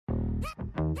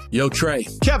Yo, Trey.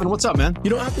 Kevin, what's up, man? You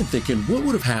know, I've been thinking, what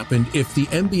would have happened if the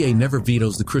NBA never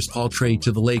vetoes the Chris Paul trade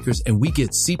to the Lakers and we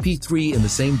get CP3 in the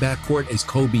same backcourt as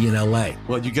Kobe in LA?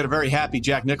 Well, you get a very happy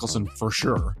Jack Nicholson for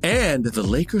sure. And the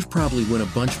Lakers probably win a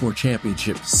bunch more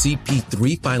championships.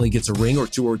 CP3 finally gets a ring or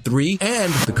 2 or 3,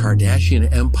 and the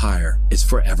Kardashian empire is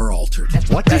forever altered.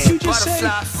 What did you just say?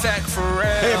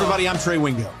 Hey, everybody, I'm Trey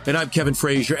Wingo. And I'm Kevin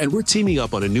Frazier, and we're teaming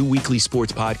up on a new weekly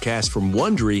sports podcast from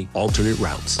Wondery, Alternate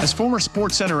Routes. As former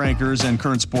Sports Center anchors and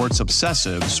current sports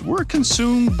obsessives, we're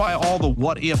consumed by all the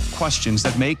what-if questions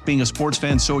that make being a sports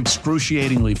fan so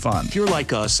excruciatingly fun. If you're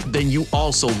like us, then you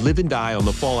also live and die on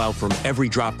the fallout from every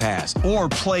drop pass. Or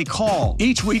play call.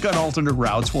 Each week on Alternate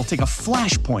Routes, we'll take a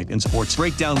flashpoint in sports,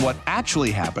 break down what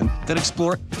actually happened, then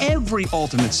explore every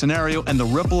alternate scenario and the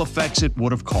ripple effects it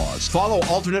would have caused. Follow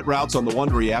Alternate Routes on the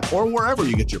Wondery app or wherever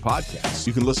you get your podcasts.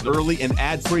 You can listen early and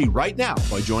ad-free right now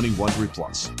by joining Wondery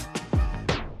Plus.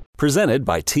 Presented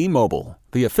by T-Mobile,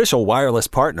 the official wireless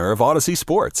partner of Odyssey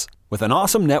Sports. With an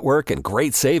awesome network and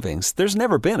great savings, there's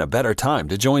never been a better time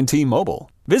to join T-Mobile.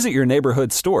 Visit your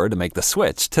neighborhood store to make the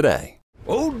switch today.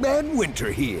 Old Man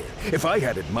Winter here. If I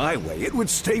had it my way, it would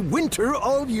stay winter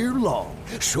all year long.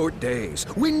 Short days,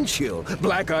 wind chill,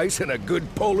 black ice, and a good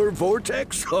polar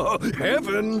vortex. Oh,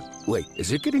 heaven. Wait,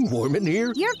 is it getting warm in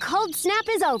here? Your cold snap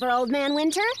is over, Old Man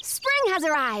Winter. Spring has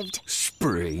arrived.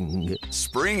 Spring.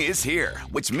 Spring is here,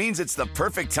 which means it's the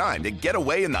perfect time to get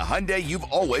away in the Hyundai you've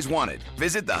always wanted.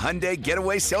 Visit the Hyundai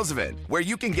Getaway Sales Event, where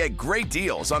you can get great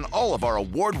deals on all of our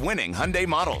award-winning Hyundai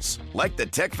models, like the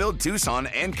tech-filled Tucson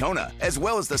and Kona, as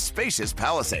well as the spacious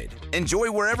Palisade.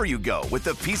 Enjoy wherever you go with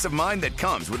the peace of mind that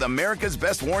comes with America's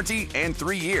best warranty and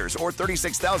 3 years or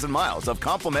 36,000 miles of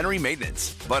complimentary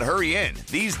maintenance. But hurry in,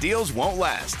 these deals won't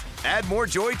last. Add more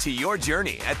joy to your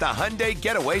journey at the Hyundai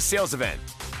Getaway Sales Event.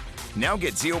 Now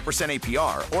get 0%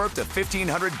 APR or up to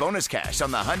 $1,500 bonus cash on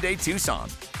the Hyundai Tucson.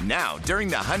 Now, during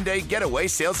the Hyundai Getaway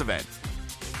Sales Event.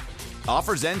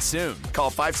 Offers end soon. Call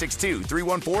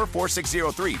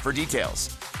 562-314-4603 for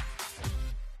details.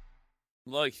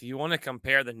 Look, you want to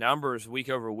compare the numbers week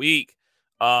over week.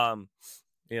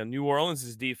 New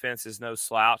Orleans' defense is no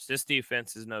slouch. This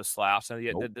defense is no slouch. So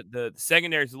the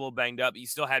secondary is a little banged up. You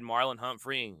still had Marlon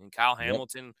Humphrey and Kyle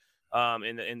Hamilton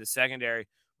in the secondary.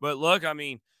 But look, I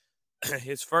mean,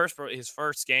 his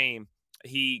first game,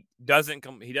 he doesn't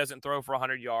throw for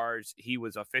 100 yards. He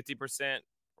was a 50%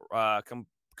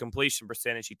 completion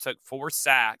percentage. He took 4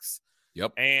 sacks.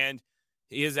 Yep. And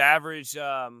his average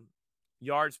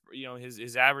yards,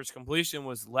 his average completion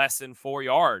was less than 4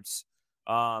 yards.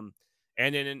 And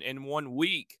then in 1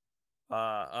 week,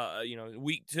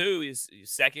 week 2, his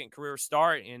second career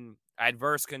start in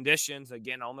adverse conditions,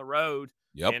 again on the road,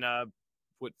 in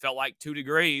what felt like 2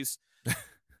 degrees,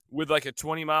 with like a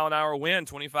 20-mile-an-hour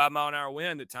wind, 25-mile-an-hour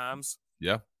wind at times.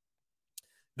 Yeah.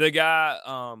 The guy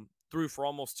threw for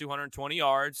almost 220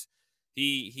 yards.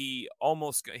 He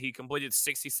completed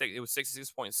 66. It was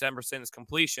 66.7% his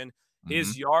completion.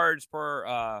 His yards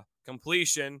per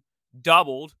completion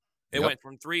doubled. It went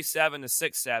from 3.7 to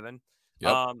 6.7.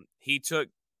 Yep. He took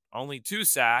only 2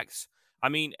 sacks. I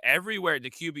mean, everywhere,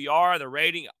 the QBR, the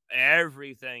rating,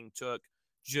 everything took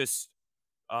just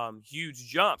huge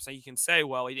jumps. And you can say,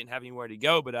 well, he didn't have anywhere to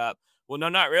go but up. Well, no,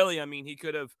 not really. I mean, he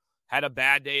could have had a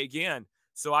bad day again.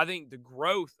 So I think the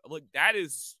growth, look, that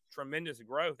is tremendous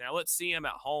growth. Now let's see him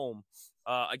at home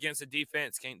against a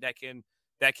defense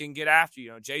that can get after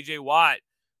you. J.J. Watt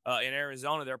in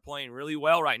Arizona, they're playing really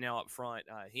well right now up front.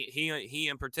 He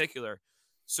in particular.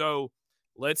 So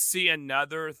let's see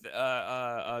another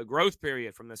growth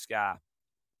period from this guy.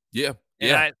 Yeah.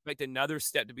 And I expect another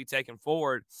step to be taken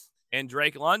forward. And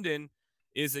Drake London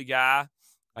is a guy,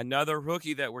 another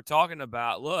rookie that we're talking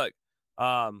about. Look,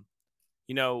 I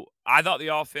thought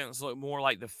the offense looked more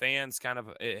like the fans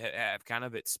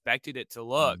have expected it to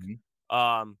look,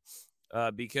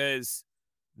 because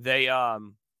they,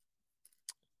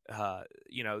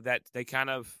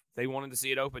 they wanted to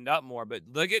see it opened up more. But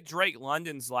look at Drake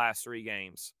London's last 3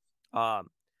 games. Now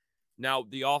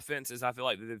the offenses, I feel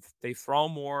like they've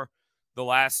thrown more the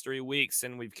last 3 weeks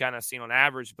than we've kind of seen on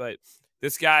average, but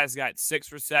this guy's got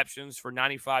 6 receptions for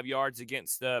 95 yards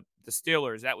against the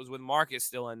Steelers. That was with Marcus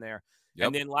still in there. Yep.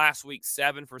 And then last week,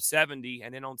 7 for 70.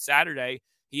 And then on Saturday,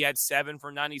 he had 7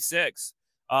 for 96.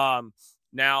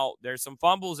 Now there's some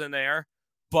fumbles in there,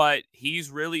 but he's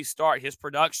really his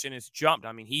production has jumped.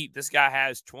 I mean, this guy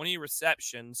has 20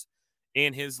 receptions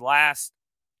in his last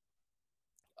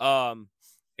 3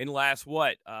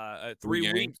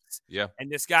 weeks. Yeah.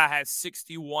 And this guy has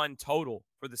 61 total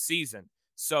for the season.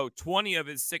 So 20 of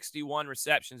his 61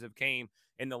 receptions have came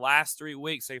in the last 3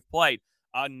 weeks they've played.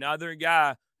 Another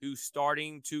guy who's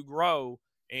starting to grow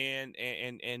and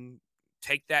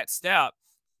take that step.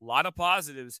 A lot of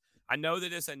positives. I know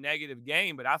that it's a negative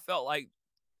game, but I felt like,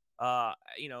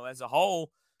 as a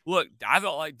whole, look, I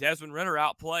felt like Desmond Ridder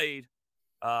outplayed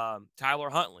Tyler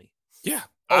Huntley. Yeah.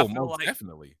 Most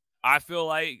definitely. I feel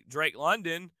like Drake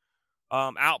London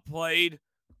outplayed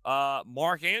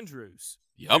Mark Andrews,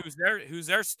 Yep. who's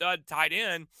their stud tight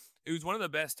end, who's one of the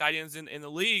best tight ends in the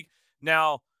league.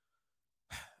 Now,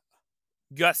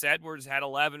 Gus Edwards had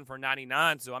 11 for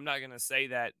 99, so I'm not going to say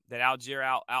that Algier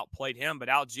outplayed him, but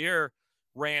Algier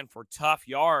ran for tough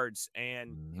yards,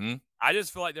 and I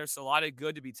just feel like there's a lot of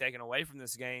good to be taken away from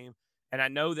this game. And I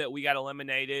know that we got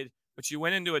eliminated, but you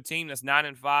went into a team that's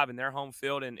 9-5 in their home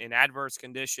field in adverse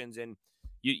conditions, and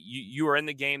you were in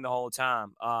the game the whole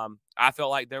time. I felt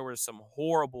like there were some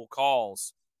horrible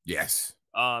calls. Yes.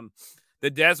 The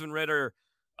Desmond Ridder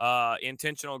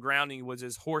intentional grounding was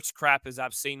as horse crap as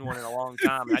I've seen one in a long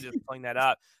time. And I just cleaned that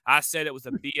up. I said it was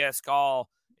a BS call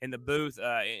in the booth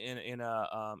in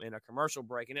a commercial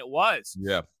break, and it was.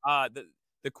 Yeah.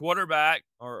 The quarterback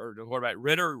or the quarterback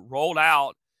Ridder rolled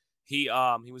out. He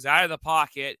was out of the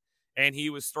pocket and he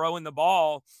was throwing the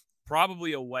ball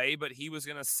probably away, but he was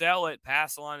going to sell it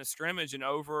past the line of scrimmage and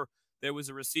over. There was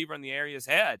a receiver in the area's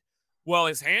head. Well,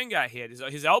 his hand got hit.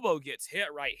 His elbow gets hit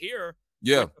right here.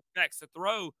 Yeah. Which affects the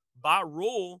throw. By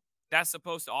rule, that's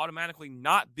supposed to automatically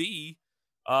not be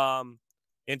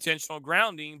intentional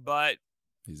grounding, but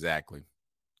exactly.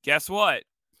 Guess what?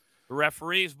 The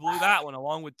referees blew that one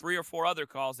along with 3 or 4 other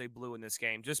calls they blew in this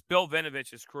game. Just Bill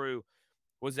Vinovich's crew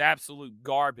was absolute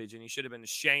garbage, and he should have been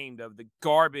ashamed of the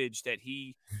garbage that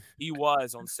he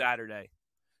was on Saturday.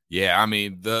 Yeah, I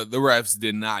mean, the refs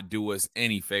did not do us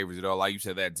any favors at all. Like you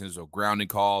said, that intentional grounding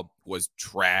call was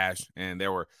trash, and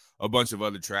there were a bunch of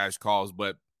other trash calls.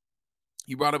 But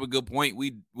you brought up a good point.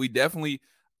 We definitely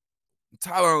 –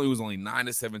 Tyler Huntley was only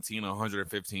 9-17,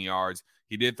 115 yards.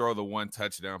 He did throw the 1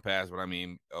 touchdown pass, but, I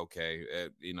mean, okay,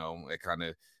 it kind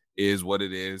of is what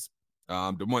it is.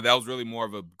 That was really more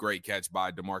of a great catch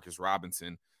by Demarcus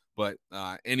Robinson. But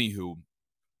anywho –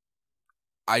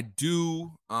 I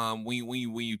do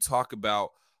when you talk about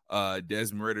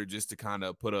Desmond Ridder, just to kind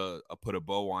of put a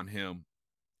bow on him,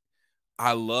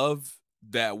 I love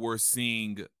that we're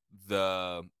seeing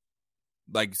the,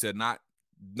 like you said, not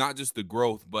just the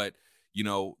growth, but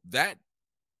that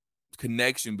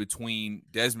connection between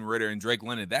Desmond Ridder and Drake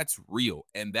London, that's real,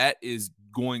 and that is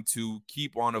going to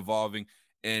keep on evolving,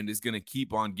 and it's going to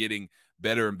keep on getting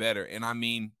better and better. And I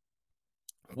mean,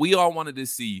 we all wanted to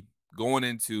see, going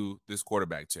into this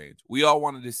quarterback change, we all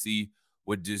wanted to see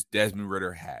what just Desmond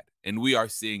Ridder had, and we are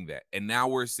seeing that. And now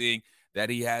we're seeing that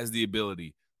he has the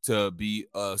ability to be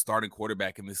a starting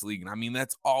quarterback in this league. And I mean,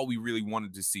 that's all we really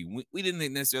wanted to see. We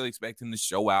didn't necessarily expect him to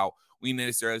show out. We didn't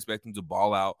necessarily expect him to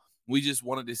ball out. We just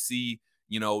wanted to see,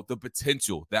 the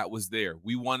potential that was there.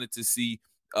 We wanted to see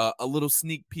a little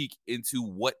sneak peek into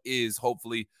what is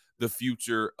hopefully the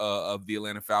future of the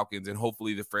Atlanta Falcons and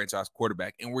hopefully the franchise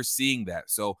quarterback. And we're seeing that.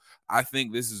 So I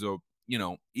think this is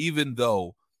even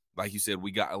though, like you said, we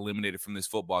got eliminated from this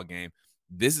football game,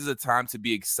 this is a time to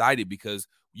be excited, because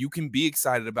you can be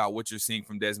excited about what you're seeing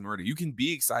from Desmond Ridder. You can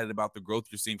be excited about the growth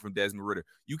you're seeing from Desmond Ridder.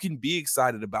 You can be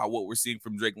excited about what we're seeing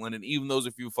from Drake London, even though there's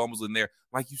a few fumbles in there.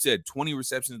 Like you said, 20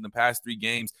 receptions in the past 3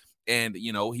 games, and,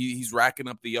 he's racking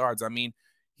up the yards. I mean,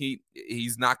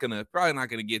 he's probably not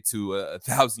gonna get to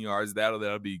 1,000 yards.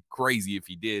 That'll be crazy if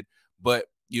he did. But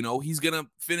he's gonna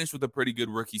finish with a pretty good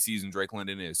rookie season. Drake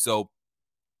London is. So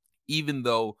even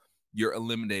though you're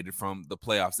eliminated from the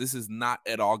playoffs, this is not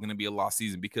at all gonna be a lost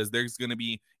season, because there's gonna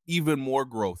be even more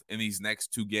growth in these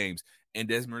next 2 games, and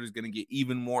Desmond is gonna get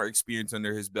even more experience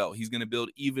under his belt. He's gonna build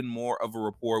even more of a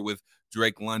rapport with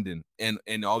Drake London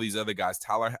and all these other guys.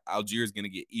 Tyler Algier is gonna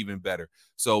get even better.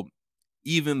 So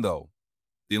even though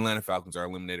the Atlanta Falcons are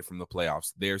eliminated from the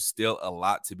playoffs, there's still a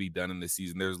lot to be done in this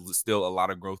season. There's still a lot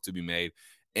of growth to be made.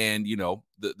 And,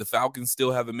 the Falcons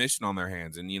still have a mission on their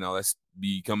hands. And, that's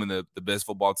becoming the best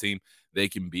football team they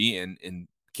can be and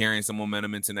carrying some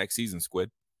momentum into next season,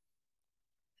 Squid.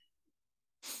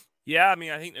 Yeah, I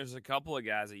mean, I think there's a couple of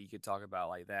guys that you could talk about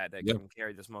like that can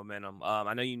carry this momentum.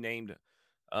 I know you named,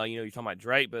 you're talking about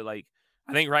Drake, but,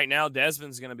 I think right now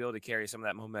Desmond's going to be able to carry some of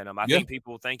that momentum. I think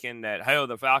people thinking that, hey,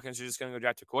 the Falcons are just going to go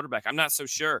draft a quarterback. I'm not so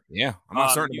sure. Yeah, I'm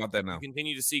not certain about that now. You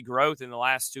continue to see growth in the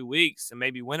last 2 weeks and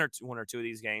maybe one or two of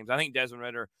these games. I think Desmond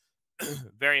Ridder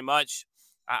very much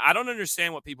 – I don't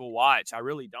understand what people watch. I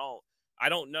really don't. I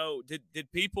don't know.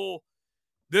 Did people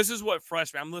 – this is what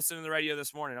frustrates me. I'm listening to the radio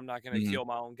this morning. I'm not going to kill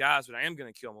my own guys, but I am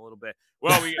going to kill them a little bit.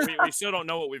 Well, we still don't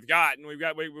know what we've got, and we've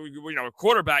got a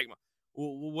quarterback.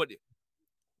 What –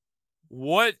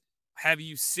 what have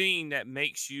you seen that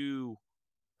makes you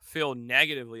feel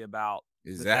negatively about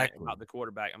Exactly. the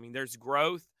quarterback? I mean, there's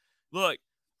growth. Look,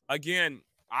 again,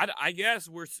 I guess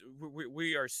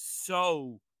we are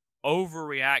so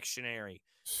overreactionary,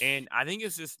 and I think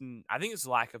it's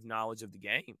lack of knowledge of the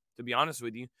game, to be honest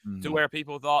with you, to where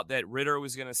people thought that Ridder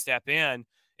was going to step in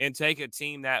and take a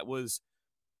team that was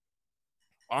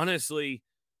honestly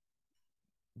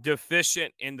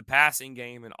deficient in the passing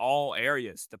game in all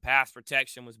areas. The pass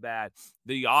protection was bad.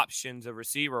 The options of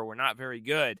receiver were not very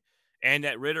good. And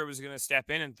that Ridder was going to step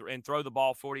in and throw the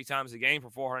ball 40 times a game for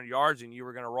 400 yards and you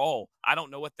were going to roll. I don't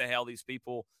know what the hell these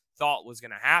people thought was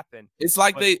going to happen. It's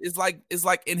like in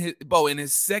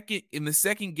the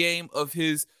second game of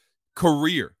his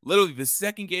career, literally the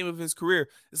second game of his career,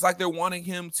 it's like they're wanting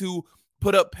him to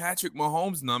put up Patrick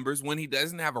Mahomes numbers when he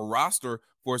doesn't have a roster,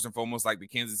 first and foremost, like the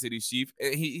Kansas City Chiefs.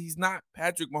 He's not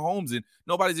Patrick Mahomes, and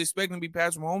nobody's expecting to be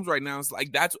Patrick Mahomes right now. It's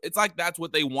like that's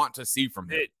what they want to see from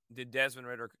him. Did Desmond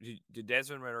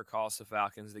Ridder cost the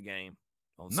Falcons the game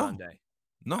on Sunday?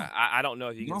 No. I don't know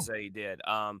if you can say he did.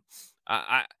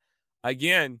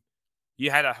 Again,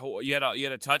 you had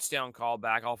a touchdown call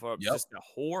back off of just a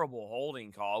horrible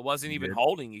holding call. It wasn't even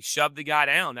holding. He shoved the guy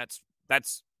down.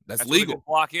 That's legal. What the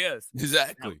block is.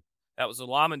 Exactly. That was a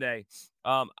Lamande.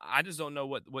 I just don't know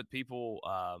what people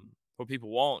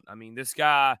want. I mean, this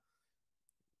guy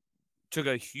took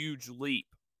a huge leap.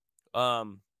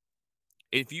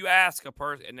 If you ask a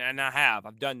person, and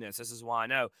I've done this. This is why I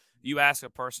know. You ask a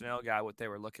personnel guy what they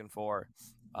were looking for,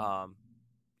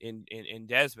 in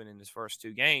Desmond in his first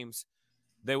two games,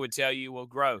 they would tell you, well,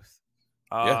 growth.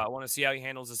 I want to see how he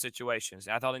handles the situations.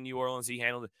 I thought in New Orleans he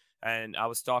handled it, and I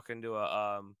was talking to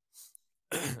a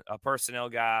personnel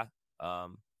guy,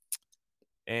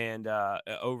 and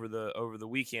over the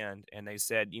weekend, and they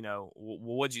said,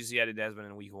 what'd you see out of Desmond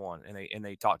in week one? And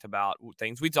they talked about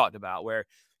things we talked about, where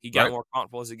he got more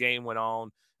comfortable as the game went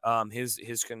on.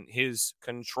 His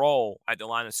control at the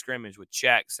line of scrimmage with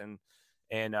checks and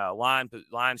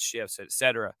line shifts,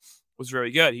 etc., was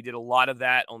very good. He did a lot of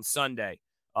that on Sunday.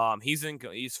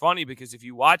 He's funny because if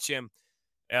you watch him,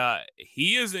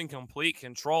 he is in complete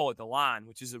control at the line,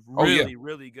 which is a really,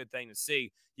 really good thing to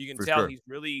see. You can tell he's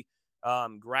really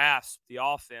grasped the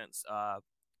offense,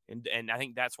 and I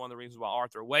think that's one of the reasons why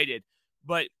Arthur waited.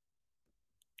 But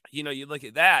you look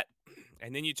at that,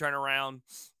 and then you turn around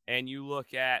and you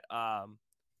look at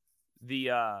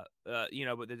the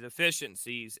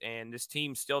deficiencies, and this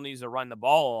team still needs to run the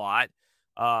ball a lot.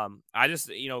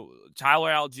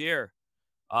 Tyler Algier,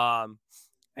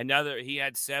 he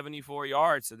had 74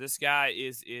 yards. So this guy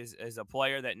is a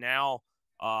player that now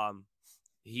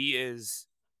he is.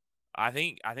 I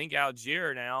think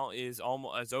Algier now is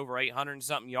almost over 800 and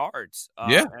something yards.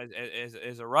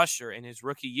 As a rusher in his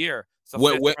rookie year. So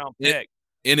fifth round pick.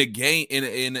 In a game,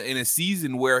 in a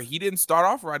season where he didn't start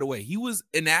off right away. He was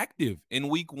inactive in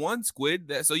week one,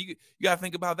 Squid. So you got to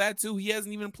think about that too. He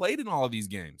hasn't even played in all of these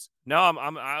games. No,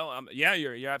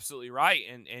 you're absolutely right.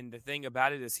 And the thing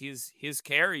about it is his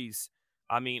carries.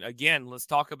 I mean, again, let's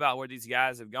talk about where these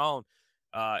guys have gone.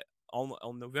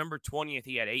 On November 20th,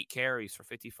 he had 8 carries for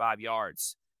 55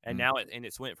 yards. And now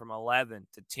it's went from 11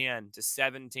 to 10 to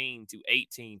 17 to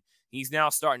 18. He's now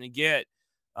starting to get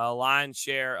a lion's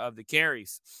share of the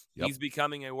carries. He's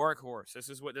becoming a workhorse. This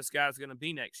is what this guy's going to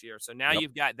be next year. So now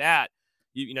you've got that.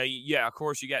 Of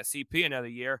course, you got CP another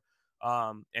year.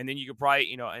 And then you could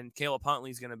probably, and Caleb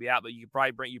Huntley's going to be out, but you're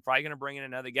probably going to bring in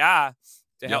another guy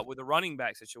to help with the running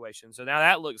back situation. So now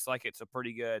that looks like it's a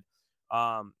pretty good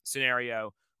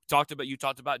scenario. You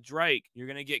talked about Drake. You're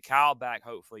going to get Kyle back,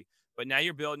 hopefully. But now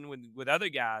you're building with other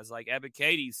guys like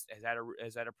Ebiketis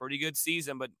has had a pretty good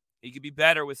season, but he could be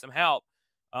better with some help.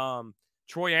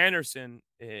 Troy Anderson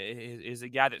is a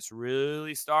guy that's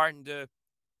really starting to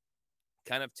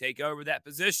kind of take over that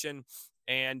position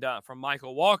and from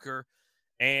Michael Walker,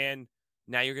 and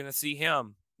now you're going to see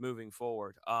him moving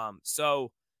forward.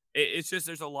 So it's just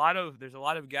there's a lot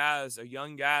of guys,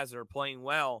 young guys that are playing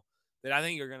well that I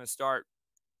think are going to start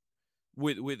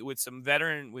with some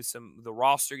veteran, with the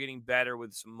roster getting better,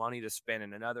 with some money to spend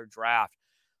in another draft.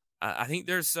 I think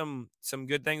there's some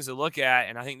good things to look at,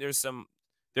 and I think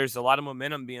there's a lot of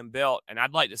momentum being built, and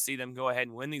I'd like to see them go ahead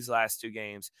and win these last 2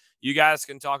 games. You guys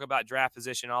can talk about draft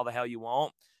position all the hell you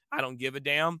want. I don't give a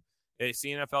damn. It's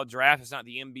the NFL draft. It's not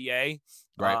the NBA.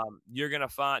 Right. You're going to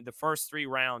find the first 3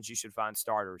 rounds, you should find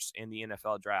starters in the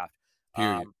NFL draft.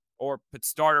 Period. Or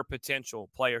starter potential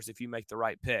players if you make the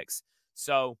right picks.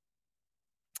 So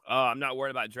I'm not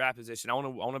worried about draft position. I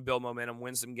want to build momentum,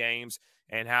 win some games,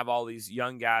 and have all these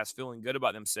young guys feeling good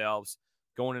about themselves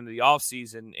going into the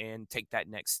offseason and take that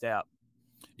next step.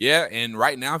 Yeah, and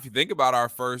right now, if you think about our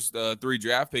first 3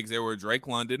 draft picks, they were Drake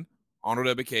London, Arnold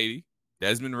Ebiketie,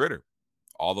 Desmond Ritter.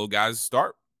 All those guys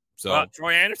start. So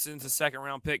Troy Anderson's a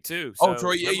second-round pick too. Oh, So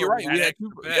Troy, yeah, you're remember, right. We had extra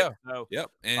 2, picks, yeah. so,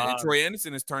 Yep. And Troy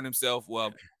Anderson has turned himself,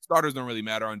 well, starters don't really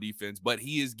matter on defense, but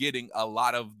he is getting a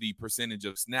lot of the percentage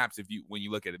of snaps when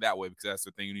you look at it that way, because that's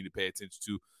the thing you need to pay attention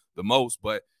to the most.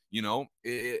 But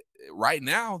right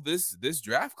now, this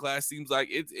draft class seems like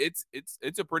it's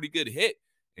a pretty good hit,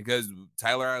 because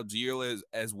Tyler Algier is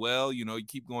as well. You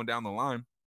keep going down the line.